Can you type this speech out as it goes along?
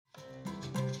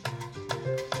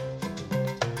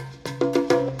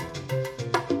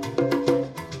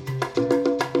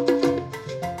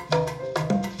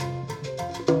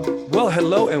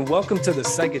Hello, and welcome to the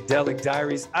Psychedelic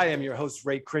Diaries. I am your host,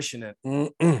 Ray Christian, and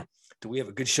do we have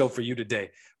a good show for you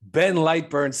today? Ben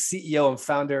Lightburn, CEO and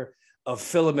founder of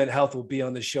Filament Health, will be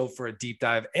on the show for a deep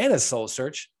dive and a soul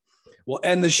search. We'll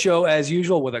end the show, as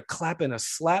usual, with a clap and a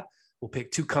slap. We'll pick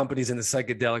two companies in the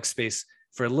psychedelic space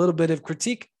for a little bit of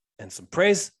critique and some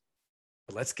praise.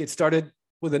 But let's get started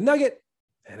with a nugget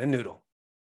and a noodle.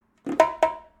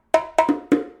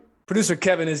 Producer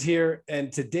Kevin is here,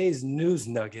 and today's news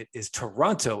nugget is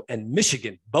Toronto and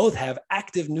Michigan both have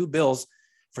active new bills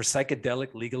for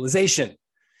psychedelic legalization.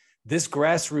 This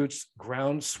grassroots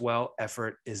groundswell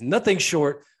effort is nothing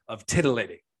short of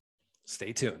titillating.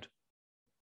 Stay tuned.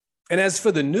 And as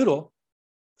for the noodle,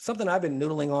 something I've been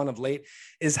noodling on of late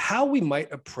is how we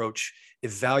might approach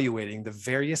evaluating the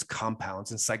various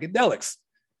compounds in psychedelics.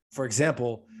 For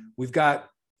example, we've got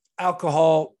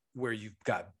alcohol, where you've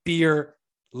got beer,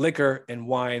 liquor, and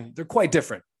wine. They're quite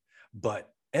different,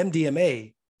 but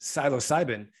MDMA,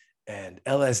 psilocybin, and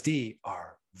LSD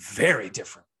are very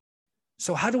different.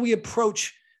 So how do we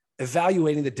approach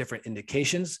evaluating the different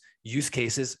indications, use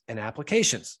cases, and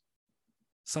applications?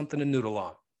 Something to noodle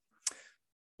on.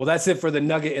 Well, that's it for the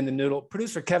nugget and the noodle.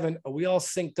 Producer Kevin, are we all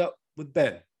synced up with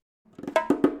Ben?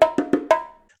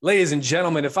 Ladies and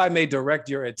gentlemen, if I may direct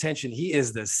your attention, he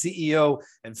is the CEO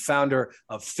and founder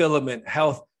of Filament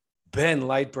Health, Ben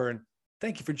Lightburn.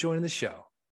 Thank you for joining the show.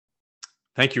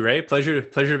 Thank you, Ray. Pleasure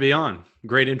to be on.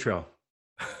 Great intro.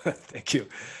 Thank you.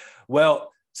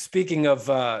 Well, speaking of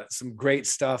some great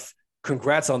stuff,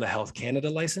 congrats on the Health Canada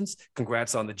license.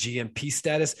 Congrats on the GMP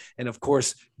status. And of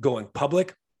course, going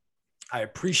public. I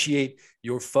appreciate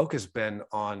your focus, Ben,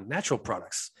 on natural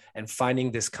products and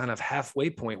finding this kind of halfway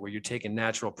point where you're taking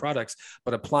natural products,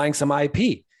 but applying some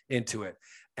IP into it.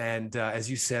 And as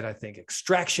you said, I think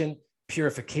extraction,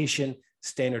 purification,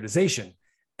 standardization.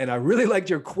 And I really liked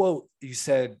your quote. You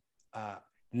said,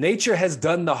 nature has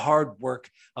done the hard work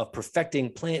of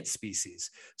perfecting plant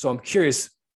species. So I'm curious,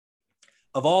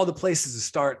 of all the places to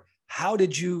start, how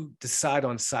did you decide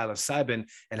on psilocybin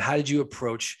and how did you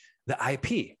approach the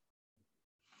IP?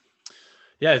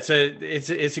 Yeah,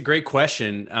 it's a great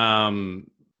question.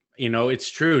 It's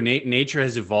true. Nature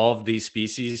has evolved these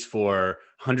species for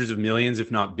hundreds of millions,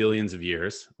 if not billions of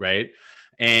years, right?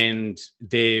 And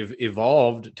they've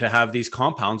evolved to have these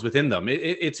compounds within them.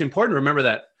 It's important to remember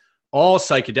that all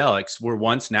psychedelics were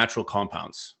once natural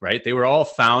compounds, right? They were all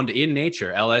found in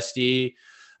nature. LSD,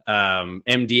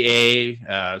 MDA,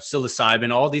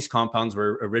 psilocybin, all these compounds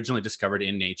were originally discovered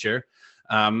in nature.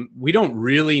 We don't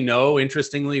really know,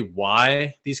 interestingly,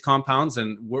 why these compounds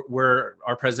and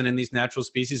are present in these natural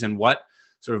species and what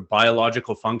sort of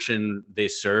biological function they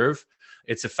serve.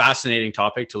 It's a fascinating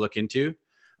topic to look into.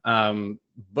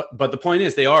 But the point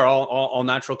is, they are all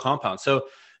natural compounds. So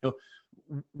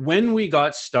when we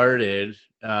got started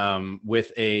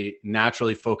with a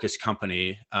naturally focused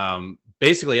company,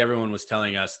 basically everyone was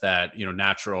telling us that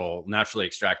naturally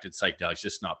extracted psychedelics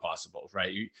just not possible,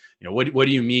 right? What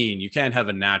do you mean you can't have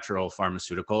a natural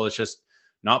pharmaceutical? It's just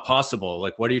not possible.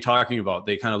 Like, what are you talking about?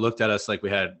 They kind of looked at us like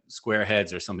we had square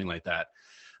heads or something like that.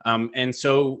 And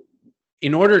so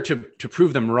in order to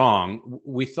prove them wrong,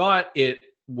 we thought it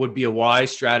would be a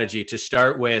wise strategy to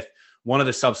start with one of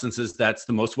the substances that's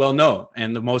the most well-known,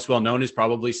 and the most well-known is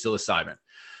probably psilocybin.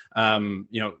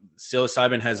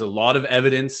 Psilocybin has a lot of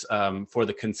evidence for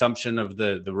the consumption of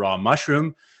the raw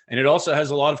mushroom, and it also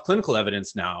has a lot of clinical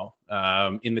evidence now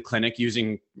in the clinic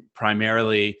using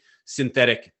primarily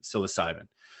synthetic psilocybin.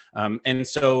 And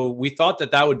so we thought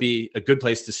that would be a good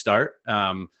place to start.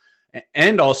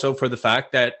 And also for the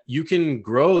fact that you can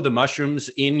grow the mushrooms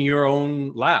in your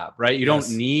own lab, right? You don't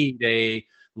need a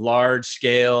large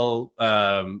scale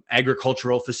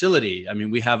agricultural facility. I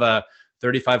mean, we have a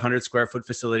 3,500 square foot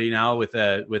facility now with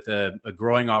a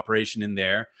growing operation in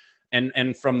there.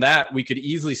 And from that, we could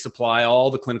easily supply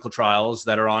all the clinical trials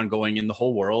that are ongoing in the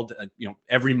whole world.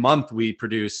 Every month we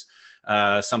produce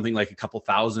something like a couple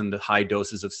thousand high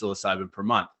doses of psilocybin per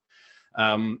month.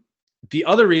 The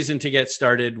other reason to get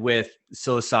started with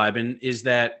psilocybin is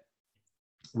that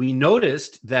we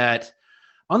noticed that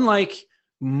unlike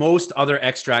most other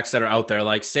extracts that are out there,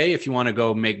 like say if you want to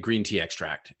go make green tea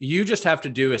extract, you just have to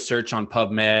do a search on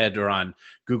PubMed or on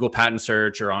Google Patent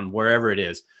Search or on wherever it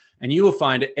is, and you will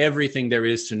find everything there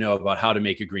is to know about how to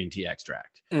make a green tea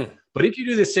extract. But if you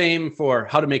do the same for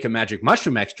how to make a magic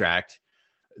mushroom extract,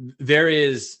 there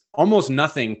is almost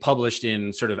nothing published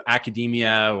in sort of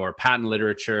academia or patent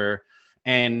literature.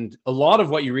 And a lot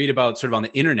of what you read about sort of on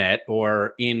the internet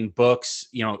or in books,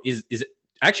 is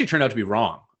actually turned out to be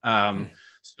wrong.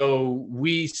 So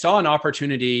we saw an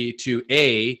opportunity to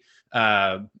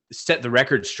set the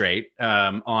record straight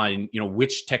on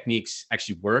which techniques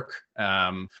actually work.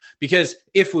 Because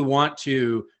if we want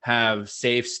to have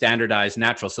safe, standardized,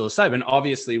 natural psilocybin,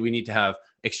 obviously we need to have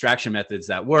extraction methods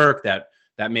that work, that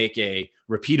make a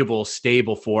repeatable,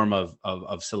 stable form of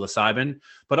psilocybin.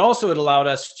 But also it allowed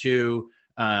us to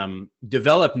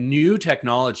develop new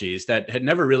technologies that had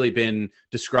never really been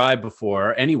described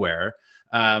before anywhere,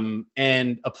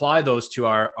 and apply those to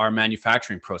our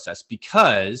manufacturing process.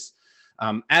 Because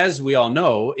as we all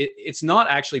know, it's not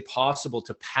actually possible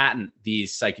to patent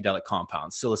these psychedelic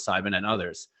compounds, psilocybin and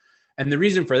others. And the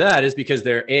reason for that is because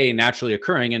they're A, naturally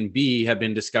occurring, and B, have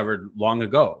been discovered long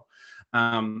ago.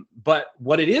 But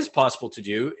what it is possible to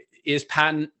do is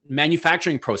patent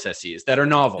manufacturing processes that are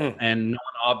novel and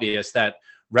non-obvious, that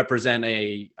represent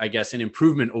an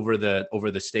improvement over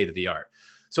the state of the art.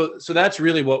 So that's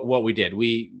really what we did.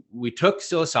 We took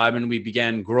psilocybin, we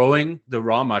began growing the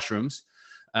raw mushrooms.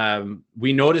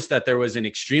 We noticed that there was an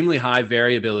extremely high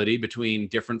variability between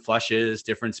different flushes,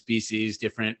 different species,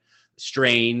 different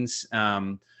strains,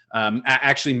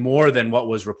 actually more than what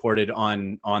was reported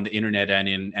on the internet and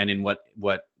in what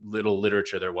little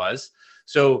literature there was.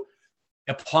 So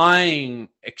applying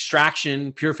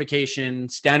extraction, purification,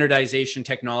 standardization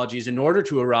technologies in order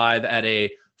to arrive at a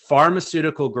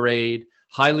pharmaceutical grade,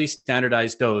 highly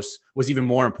standardized dose was even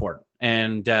more important.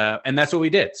 And that's what we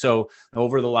did. So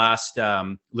over the last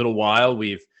little while,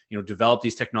 we've developed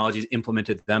these technologies,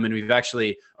 implemented them, and we've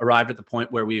actually arrived at the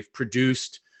point where we've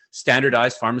produced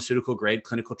standardized pharmaceutical grade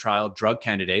clinical trial drug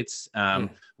candidates,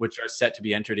 which are set to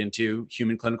be entered into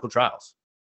human clinical trials.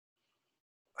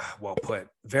 Well put.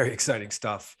 Very exciting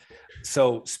stuff.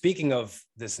 So speaking of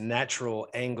this natural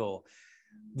angle,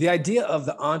 the idea of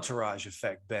the entourage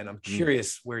effect, Ben, I'm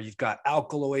curious, where you've got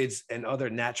alkaloids and other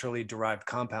naturally derived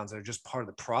compounds that are just part of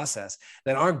the process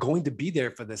that aren't going to be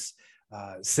there for this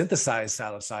synthesized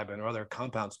psilocybin or other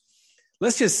compounds.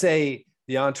 Let's just say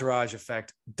the entourage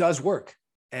effect does work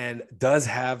and does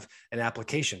have an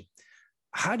application.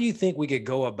 How do you think we could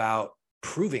go about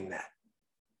proving that?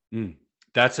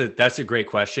 That's a great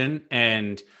question.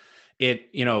 And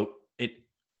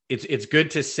it's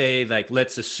good to say, like,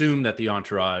 let's assume that the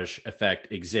entourage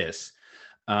effect exists.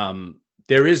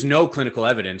 There is no clinical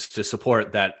evidence to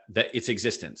support that its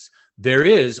existence. There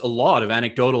is a lot of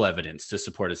anecdotal evidence to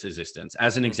support its existence.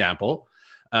 As an example,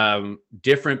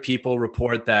 different people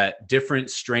report that different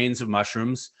strains of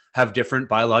mushrooms have different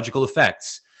biological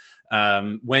effects.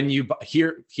 When you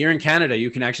here in Canada, you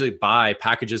can actually buy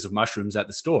packages of mushrooms at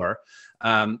the store.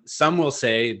 Some will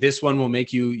say this one will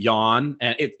make you yawn,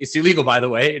 and it's illegal, by the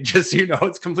way. Just so you know,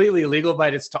 it's completely illegal,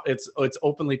 but it's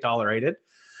openly tolerated.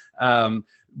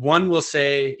 One will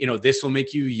say, this will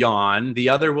make you yawn. The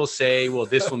other will say, well,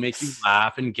 this will make you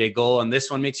laugh and giggle, and this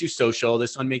one makes you social.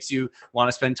 This one makes you want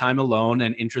to spend time alone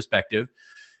and introspective.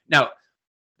 Now,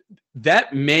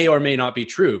 that may or may not be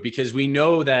true, because we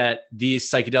know that these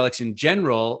psychedelics in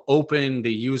general open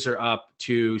the user up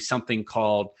to something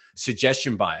called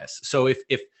suggestion bias. So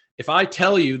if I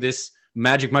tell you this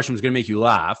magic mushroom is going to make you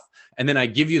laugh, and then I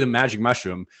give you the magic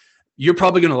mushroom, you're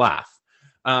probably going to laugh.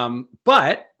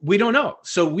 But we don't know.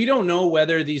 So we don't know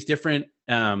whether these different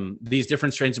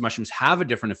strains of mushrooms have a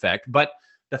different effect. But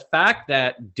the fact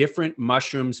that different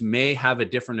mushrooms may have a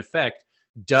different effect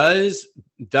does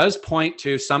point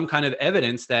to some kind of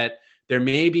evidence that there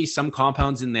may be some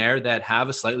compounds in there that have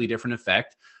a slightly different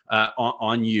effect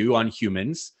on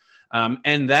humans.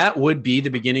 And that would be the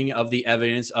beginning of the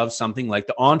evidence of something like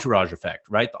the entourage effect,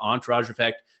 right? The entourage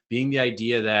effect being the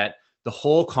idea that the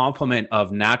whole complement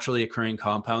of naturally occurring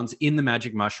compounds in the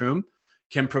magic mushroom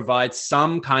can provide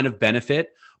some kind of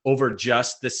benefit over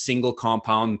just the single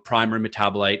compound primary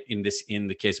metabolite, in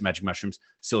the case of magic mushrooms,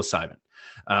 psilocybin.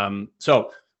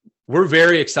 So we're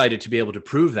very excited to be able to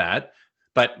prove that.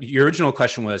 But your original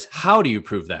question was, how do you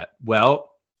prove that?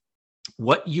 Well,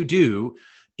 what you do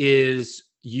is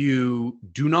you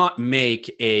do not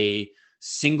make a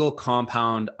single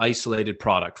compound isolated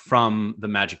product from the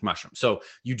magic mushroom. So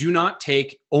you do not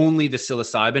take only the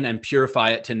psilocybin and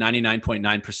purify it to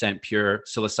 99.9% pure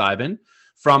psilocybin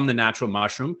from the natural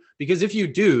mushroom, because if you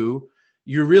do,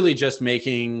 you're really just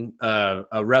making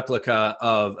a replica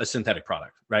of a synthetic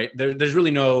product, right? There's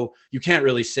really you can't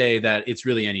really say that it's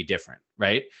really any different,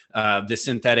 right? The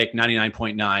synthetic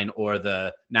 99.9 or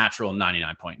the natural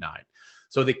 99.9.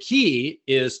 So the key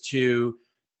is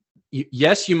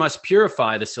yes, you must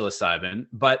purify the psilocybin,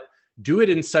 but do it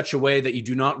in such a way that you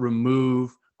do not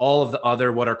remove all of the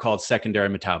other, what are called secondary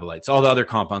metabolites, all the other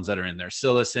compounds that are in there: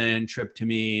 psilocin,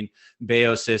 tryptamine,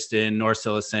 baeocystin,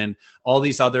 norpsilocin, all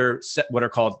these other what are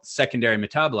called secondary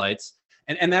metabolites.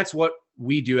 And that's what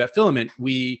we do at Filament.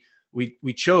 We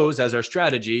we chose as our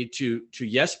strategy to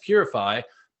yes, purify,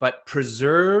 but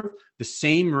preserve the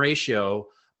same ratio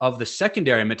of the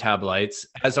secondary metabolites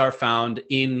as are found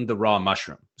in the raw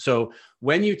mushroom. So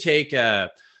when you take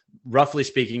roughly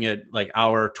speaking, like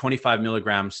our 25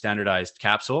 milligram standardized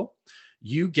capsule,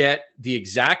 you get the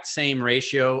exact same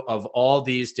ratio of all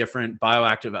these different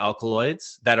bioactive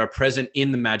alkaloids that are present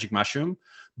in the magic mushroom.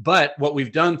 But what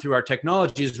we've done through our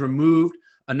technology is removed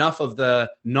enough of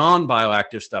the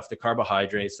non-bioactive stuff, the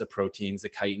carbohydrates, the proteins, the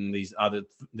chitin,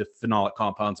 the phenolic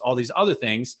compounds, all these other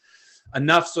things,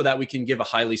 enough so that we can give a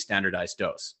highly standardized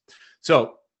dose.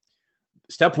 So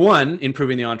step one,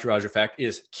 improving the entourage effect,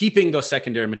 is keeping those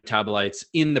secondary metabolites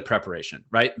in the preparation,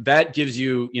 right? That gives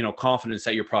you, confidence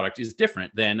that your product is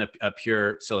different than a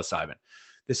pure psilocybin.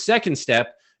 The second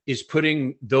step is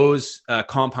putting those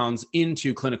compounds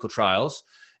into clinical trials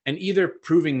and either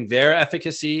proving their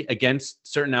efficacy against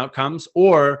certain outcomes,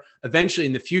 or eventually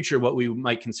in the future, what we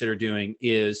might consider doing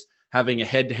is having a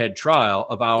head-to-head trial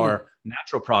of our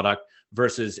natural product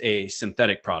versus a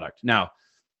synthetic product. Now,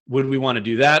 would we want to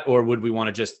do that, or would we want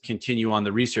to just continue on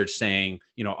the research saying,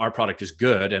 our product is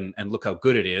good and look how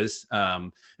good it is?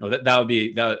 That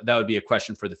would be a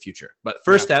question for the future. But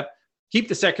first step, keep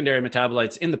the secondary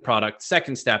metabolites in the product.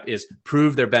 Second step is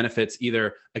prove their benefits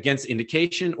either against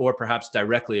indication or perhaps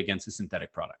directly against a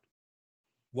synthetic product.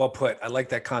 Well put. I like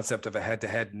that concept of a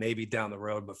head-to-head, maybe down the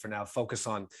road, but for now, focus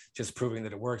on just proving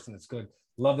that it works and it's good.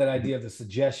 Love that idea of the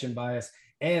suggestion bias,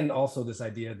 and also this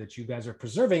idea that you guys are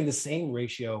preserving the same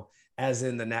ratio as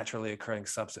in the naturally occurring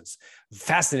substance.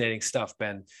 Fascinating stuff,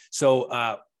 Ben.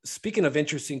 So speaking of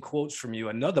interesting quotes from you,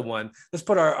 another one, let's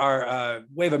put our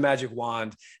wave a magic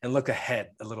wand and look ahead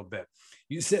a little bit.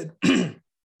 You said,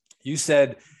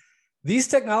 these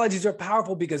technologies are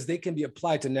powerful because they can be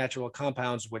applied to natural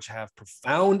compounds, which have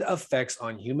profound effects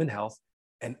on human health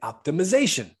and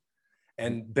optimization.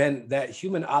 And Ben, that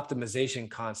human optimization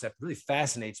concept really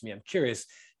fascinates me. I'm curious,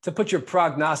 to put your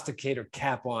prognosticator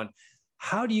cap on,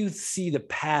 how do you see the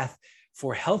path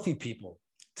for healthy people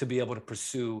to be able to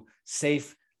pursue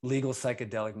safe, legal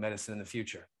psychedelic medicine in the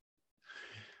future?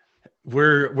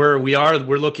 We're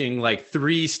looking like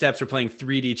 3 steps. We're playing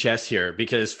 3D chess here,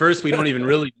 because first, we don't even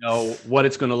really know what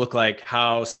it's going to look like,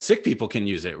 how sick people can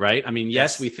use it, right? I mean,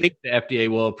 yes, we think the FDA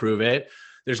will approve it.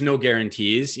 There's no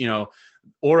guarantees.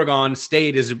 Oregon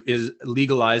State is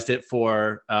legalized it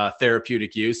for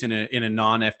therapeutic use in a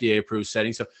non-FDA approved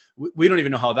setting. So we don't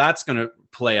even know how that's going to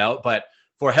play out. But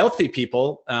for healthy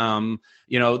people,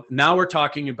 now we're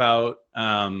talking about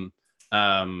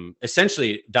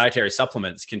essentially dietary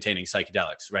supplements containing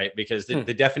psychedelics, right? Because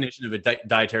the definition of a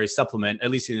dietary supplement, at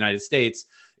least in the United States,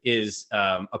 is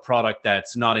a product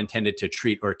that's not intended to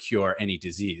treat or cure any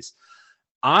disease.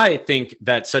 I think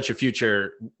that such a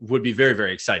future would be very,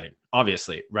 very exciting,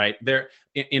 obviously, right?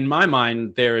 In my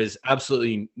mind, there is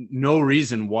absolutely no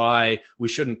reason why we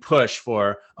shouldn't push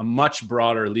for a much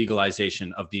broader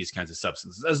legalization of these kinds of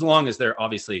substances, as long as they're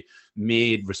obviously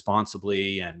made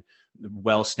responsibly and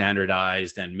well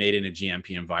standardized and made in a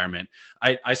GMP environment.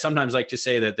 I sometimes like to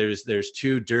say that there's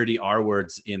 2 dirty R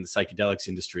words in the psychedelics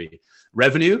industry: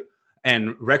 revenue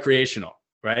and recreational.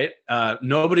 Right?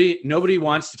 Nobody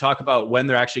wants to talk about when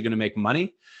they're actually going to make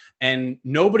money, and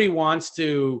nobody wants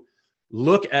to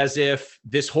look as if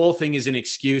this whole thing is an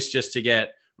excuse just to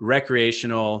get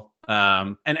recreational,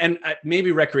 and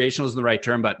maybe recreational isn't the right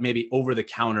term, but maybe over the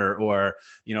counter or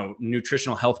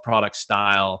nutritional health product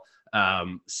style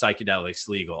psychedelics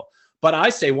legal. But I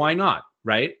say, why not?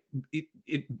 Right?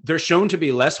 They're shown to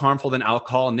be less harmful than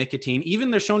alcohol, nicotine. Even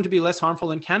they're shown to be less harmful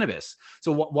than cannabis.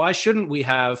 So why shouldn't we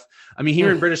have? I mean,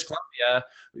 here in British Columbia,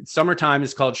 summertime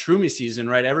is called shroomy season,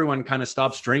 right? Everyone kind of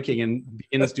stops drinking and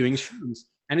begins doing shrooms,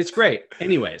 and it's great.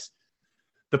 Anyways,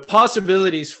 the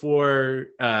possibilities for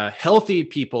healthy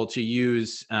people to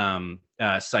use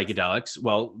psychedelics,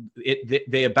 well,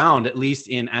 they abound, at least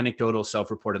in anecdotal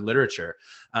self-reported literature.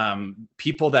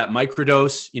 People that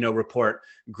microdose, report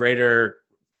greater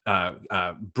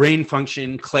brain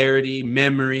function, clarity,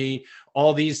 memory,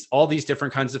 all these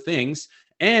different kinds of things.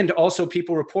 And also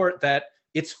people report that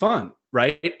it's fun,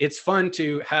 right? It's fun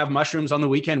to have mushrooms on the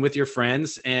weekend with your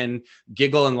friends and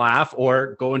giggle and laugh,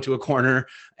 or go into a corner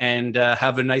and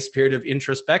have a nice period of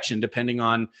introspection, depending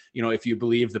on, if you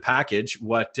believe the package,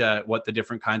 what the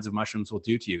different kinds of mushrooms will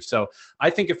do to you. So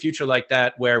I think a future like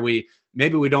that, where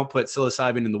maybe we don't put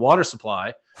psilocybin in the water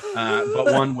supply,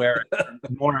 but one where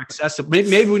it's more accessible.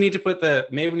 Maybe we need to put the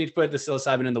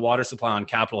psilocybin in the water supply on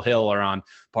Capitol Hill or on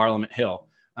Parliament Hill.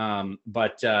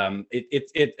 But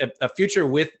a future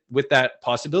with that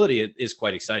possibility is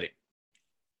quite exciting.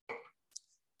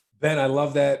 Ben, I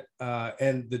love that.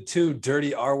 And the two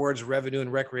dirty R words, revenue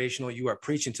and recreational, you are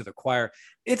preaching to the choir.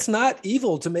 It's not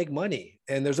evil to make money,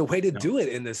 and there's a way to do it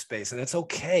in this space, and it's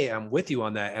okay. I'm with you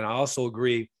on that. And I also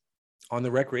agree on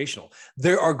the recreational.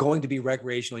 There are going to be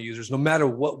recreational users no matter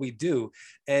what we do,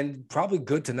 and probably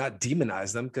good to not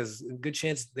demonize them, because good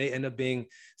chance they end up being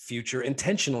future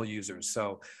intentional users.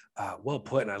 So well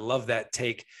put, and I love that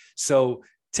take. So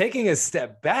taking a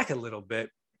step back a little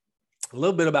bit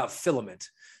about filament.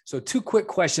 So two quick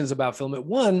questions about filament.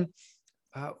 One,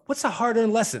 what's a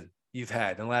hard-earned lesson you've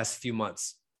had in the last few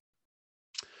months?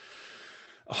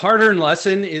 A hard-earned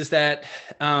lesson is that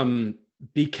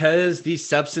because these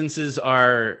substances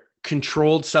are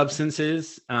controlled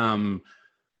substances,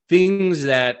 things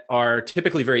that are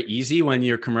typically very easy when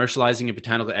you're commercializing a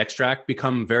botanical extract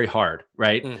become very hard,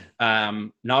 right?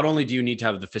 Not only do you need to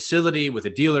have the facility with a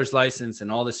dealer's license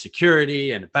and all the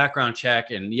security and a background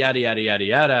check and yada, yada, yada,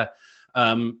 yada.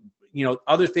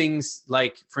 Other things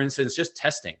like, for instance, just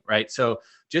testing, right? So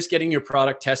just getting your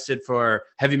product tested for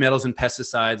heavy metals and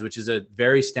pesticides, which is a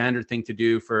very standard thing to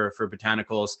do for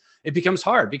botanicals, it becomes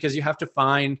hard because you have to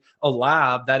find a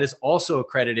lab that is also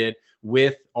accredited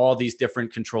with all these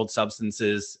different controlled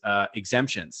substances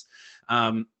exemptions.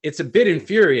 It's a bit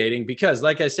infuriating because,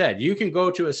 like I said, you can go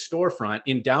to a storefront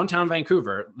in downtown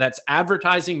Vancouver that's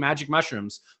advertising magic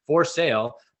mushrooms for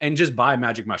sale and just buy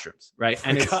magic mushrooms, right?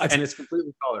 And it's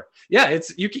completely color. Yeah,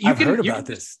 I've heard about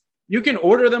this. You can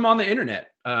order them on the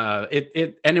internet.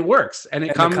 It works, and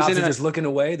it comes the cops in. Are just looking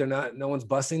away. They're not. No one's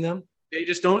busting them. They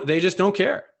just don't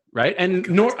care, right? And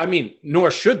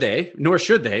nor should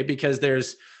they, because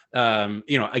there's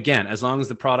again, as long as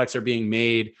the products are being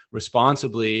made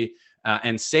responsibly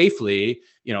and safely,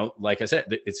 like I said,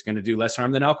 it's going to do less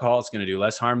harm than alcohol. It's going to do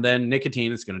less harm than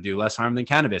nicotine. It's going to do less harm than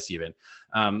cannabis even.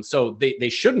 So they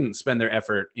shouldn't spend their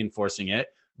effort enforcing it.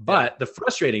 But the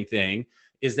frustrating thing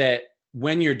is that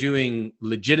when you're doing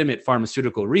legitimate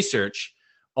pharmaceutical research,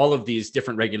 all of these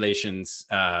different regulations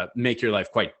make your life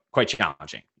quite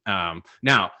challenging.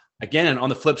 Now, again, on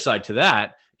the flip side to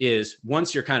that is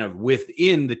once you're kind of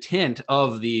within the tent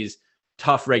of these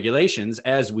tough regulations,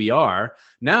 as we are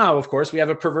now, of course, we have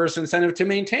a perverse incentive to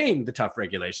maintain the tough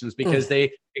regulations because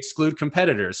they exclude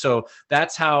competitors. So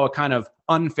that's how a kind of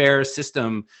unfair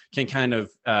system can kind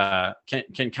of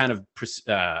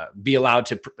be allowed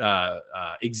to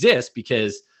exist,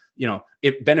 because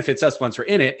it benefits us once we're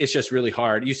in it. It's just really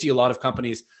hard. You see a lot of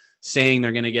companies saying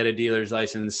they're going to get a dealer's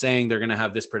license, saying they're going to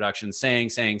have this production, saying,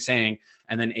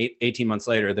 and then 18 months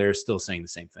later, they're still saying the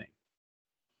same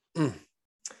thing.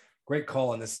 Great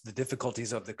call on this, the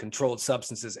difficulties of the controlled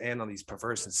substances and on these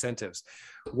perverse incentives.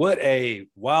 What a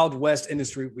Wild West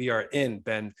industry we are in,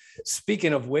 Ben.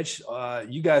 Speaking of which,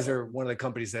 you guys are one of the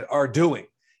companies that are doing.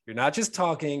 You're not just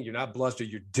talking, you're not bluster,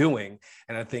 you're doing.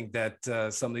 And I think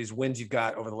that some of these wins you've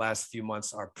got over the last few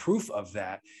months are proof of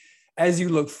that. As you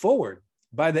look forward,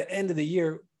 by the end of the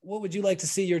year, what would you like to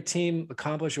see your team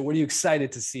accomplish, or what are you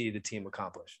excited to see the team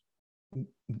accomplish?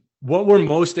 What we're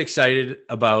most excited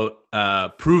about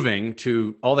proving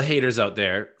to all the haters out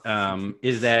there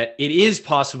is that it is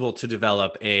possible to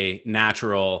develop a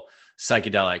natural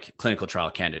psychedelic clinical trial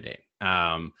candidate.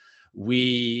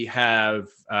 We have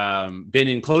been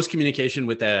in close communication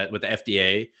with the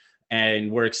FDA,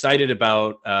 and we're excited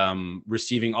about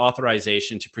receiving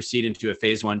authorization to proceed into a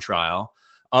phase 1 trial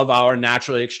of our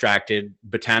naturally extracted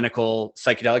botanical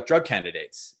psychedelic drug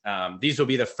candidates. These will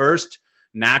be the first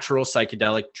natural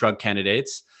psychedelic drug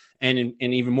candidates, and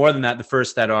even more than that, the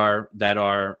first that are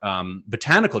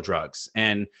botanical drugs.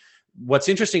 And what's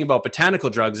interesting about botanical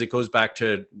drugs, it goes back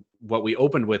to what we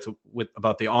opened with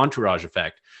about the entourage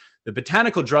effect. The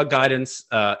botanical drug guidance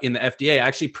in the FDA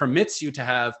actually permits you to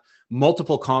have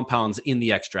multiple compounds in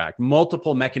the extract,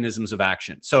 multiple mechanisms of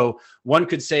action. So one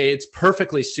could say it's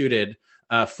perfectly suited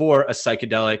for a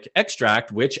psychedelic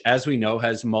extract, which, as we know,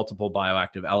 has multiple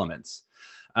bioactive elements.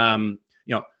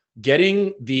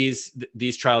 Getting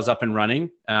these trials up and running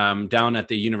down at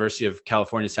the University of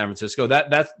California, San Francisco,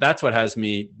 that's what has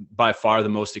me by far the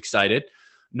most excited.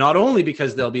 Not only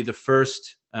because they'll be the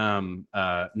first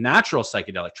natural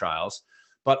psychedelic trials,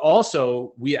 but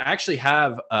also we actually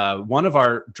have one of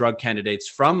our drug candidates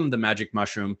from the magic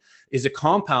mushroom is a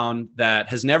compound that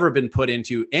has never been put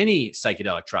into any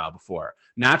psychedelic trial before,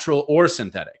 natural or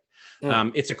synthetic.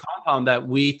 It's a compound that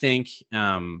we think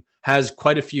has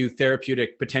quite a few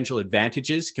therapeutic potential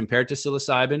advantages compared to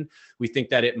psilocybin. We think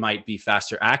that it might be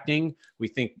faster acting. We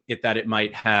think that it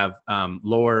might have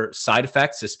lower side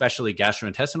effects, especially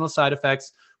gastrointestinal side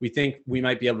effects. We think we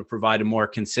might be able to provide a more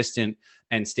consistent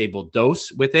and stable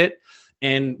dose with it.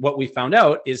 And what we found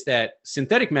out is that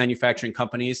synthetic manufacturing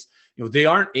companies, they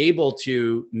aren't able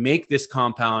to make this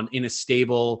compound in a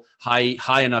stable,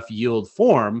 high enough yield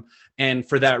form. And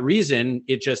for that reason,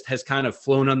 it just has kind of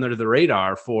flown under the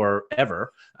radar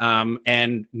forever.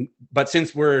 But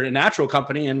since we're a natural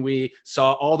company and we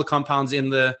saw all the compounds in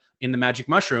the magic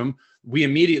mushroom, we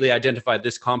immediately identified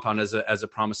this compound as a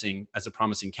promising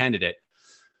candidate.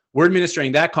 We're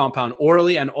administering that compound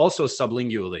orally and also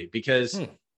sublingually because,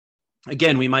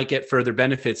 again, we might get further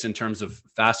benefits in terms of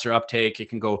faster uptake.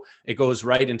 It goes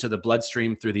right into the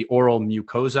bloodstream through the oral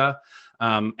mucosa.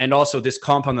 And also this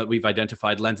compound that we've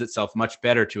identified lends itself much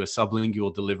better to a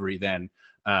sublingual delivery than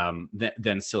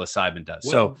psilocybin does.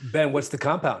 Well, so Ben, what's the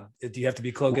compound? Do you have to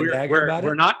be cloak and dagger about it?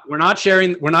 We're not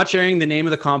sharing the name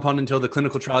of the compound until the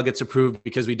clinical trial gets approved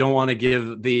because we don't want to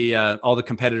give all the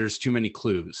competitors too many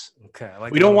clues. Okay. I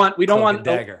like we don't want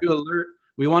dagger to alert.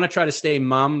 We want to try to stay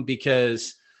mum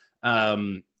because we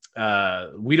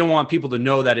don't want people to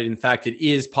know that in fact it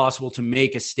is possible to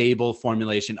make a stable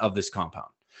formulation of this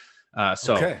compound.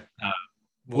 Okay.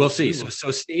 We'll see. So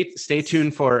stay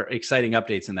tuned for exciting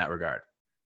updates in that regard.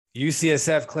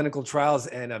 UCSF clinical trials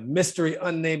and a mystery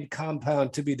unnamed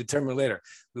compound to be determined later.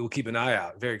 We will keep an eye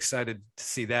out. Very excited to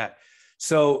see that.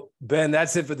 So Ben,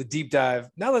 that's it for the deep dive.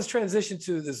 Now let's transition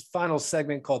to this final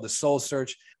segment called the Soul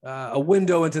Search, a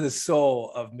window into the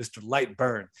soul of Mr.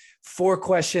 Lightburn. 4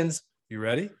 questions. You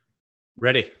ready?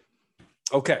 Ready.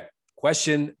 Okay.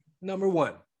 Question number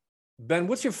 1. Ben,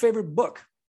 what's your favorite book?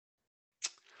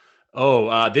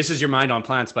 This Is Your Mind on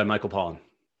Plants by Michael Pollan.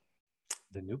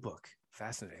 The new book.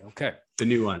 Fascinating. Okay. The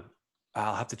new one.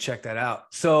 I'll have to check that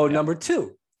out. So number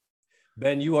 2,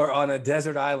 Ben, you are on a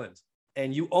desert island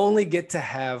and you only get to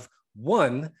have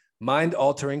one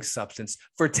mind-altering substance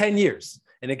for 10 years.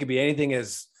 And it could be anything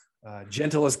as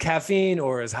gentle as caffeine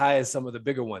or as high as some of the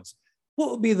bigger ones.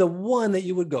 What would be the one that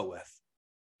you would go with?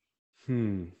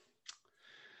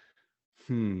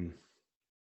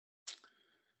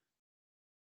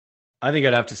 I think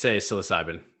I'd have to say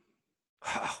psilocybin.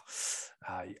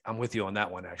 I'm with you on that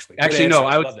one, actually. Actually, no,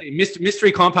 I would say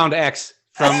Mystery Compound X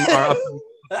from our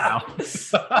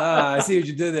I see what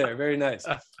you did there. Very nice.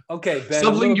 Okay, Ben.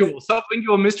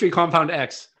 Sublingual Mystery Compound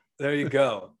X. There you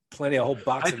go. Plenty, a whole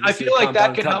box of I feel like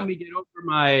that could help me get over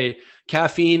my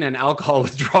caffeine and alcohol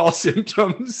withdrawal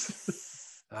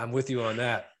symptoms. I'm with you on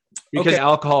that. Because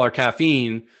alcohol or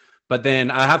caffeine, but then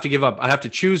I have to give up. I have to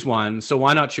choose one. So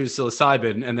why not choose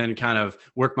psilocybin and then kind of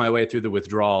work my way through the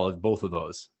withdrawal of both of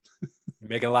those?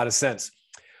 Making a lot of sense.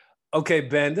 Okay,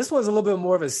 Ben, this one's a little bit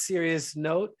more of a serious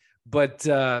note, but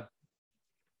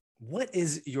what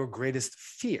is your greatest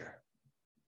fear?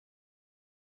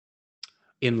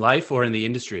 In life or in the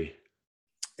industry?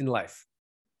 In life.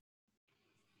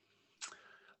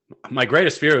 My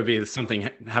greatest fear would be if something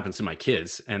happens to my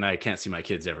kids and I can't see my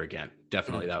kids ever again.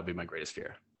 Definitely, that would be my greatest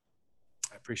fear.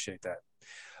 I appreciate that.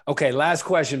 Okay, last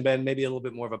question, Ben, maybe a little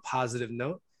bit more of a positive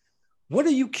note. What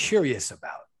are you curious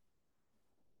about?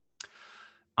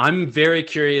 I'm very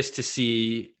curious to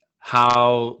see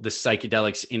how the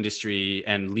psychedelics industry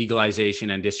and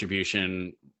legalization and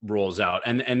distribution rolls out.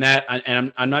 And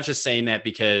I'm not just saying that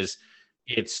because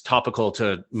it's topical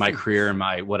to my career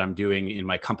and what I'm doing in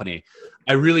my company.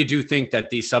 I really do think that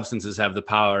these substances have the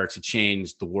power to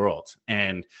change the world,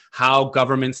 and how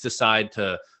governments decide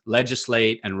to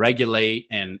legislate and regulate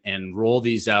and roll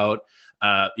these out.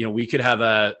 We could have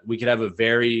a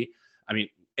very,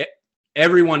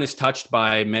 everyone is touched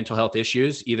by mental health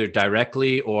issues, either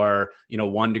directly or,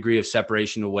 1 degree of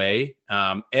separation away.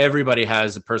 Everybody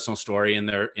has a personal story in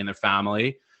their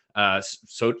family.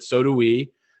 So do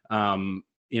we.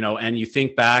 And you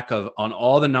think back on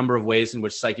all the number of ways in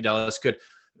which psychedelics could,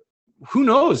 who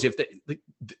knows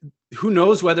who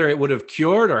knows whether it would have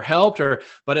cured or helped,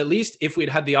 but at least if we'd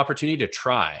had the opportunity to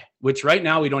try, which right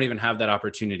now we don't even have that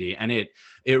opportunity. And it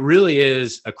really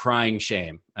is a crying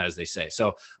shame, as they say.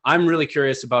 So I'm really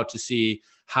curious to see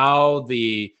how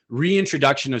the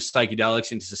reintroduction of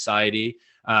psychedelics into society,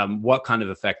 what kind of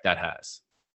effect that has.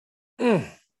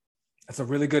 That's a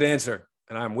really good answer.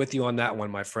 And I'm with you on that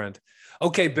one, my friend.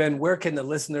 Okay, Ben, where can the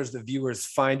listeners, the viewers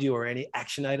find you, or any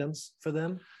action items for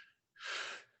them?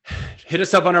 Hit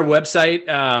us up on our website.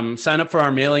 Sign up for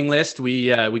our mailing list.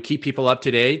 We keep people up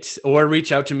to date, or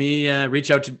reach out to me.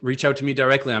 Reach out to me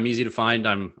directly. I'm easy to find.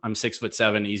 I'm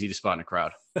 6'7", easy to spot in a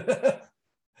crowd.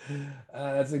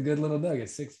 That's a good little nugget.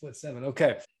 6'7".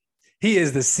 Okay, he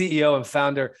is the CEO and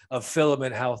founder of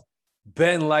Filament Health,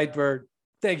 Ben Lightburn.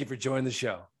 Thank you for joining the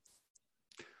show.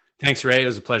 Thanks, Ray. It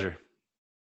was a pleasure.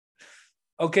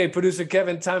 Okay, producer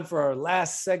Kevin, time for our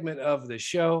last segment of the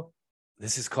show.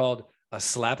 This is called A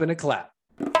Slap and a Clap.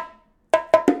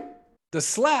 The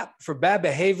slap for bad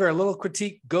behavior, a little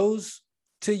critique, goes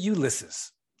to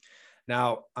Ulysses.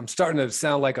 Now, I'm starting to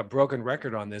sound like a broken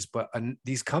record on this, but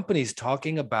these companies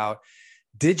talking about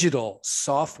digital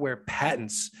software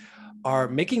patents are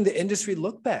making the industry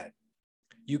look bad.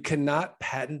 You cannot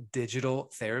patent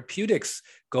digital therapeutics.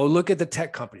 Go look at the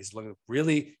tech companies, look at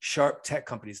really sharp tech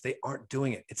companies. They aren't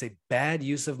doing it. It's a bad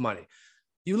use of money.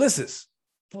 Ulysses,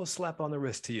 a little slap on the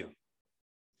wrist to you.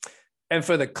 And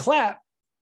for the clap,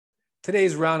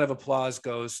 today's round of applause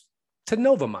goes to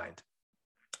Novamind,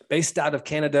 based out of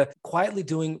Canada, quietly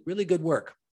doing really good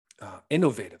work,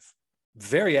 innovative,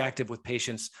 very active with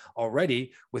patients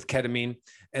already with ketamine,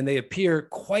 and they appear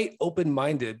quite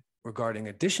open-minded regarding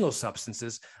additional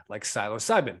substances like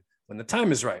psilocybin when the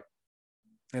time is right.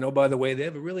 And oh, by the way, they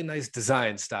have a really nice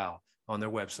design style on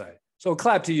their website. So a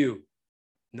clap to you,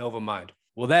 Novamind.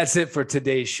 Well, that's it for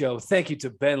today's show. Thank you to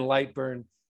Ben Lightburn,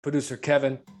 producer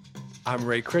Kevin. I'm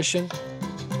Ray Christian.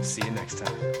 See you next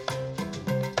time.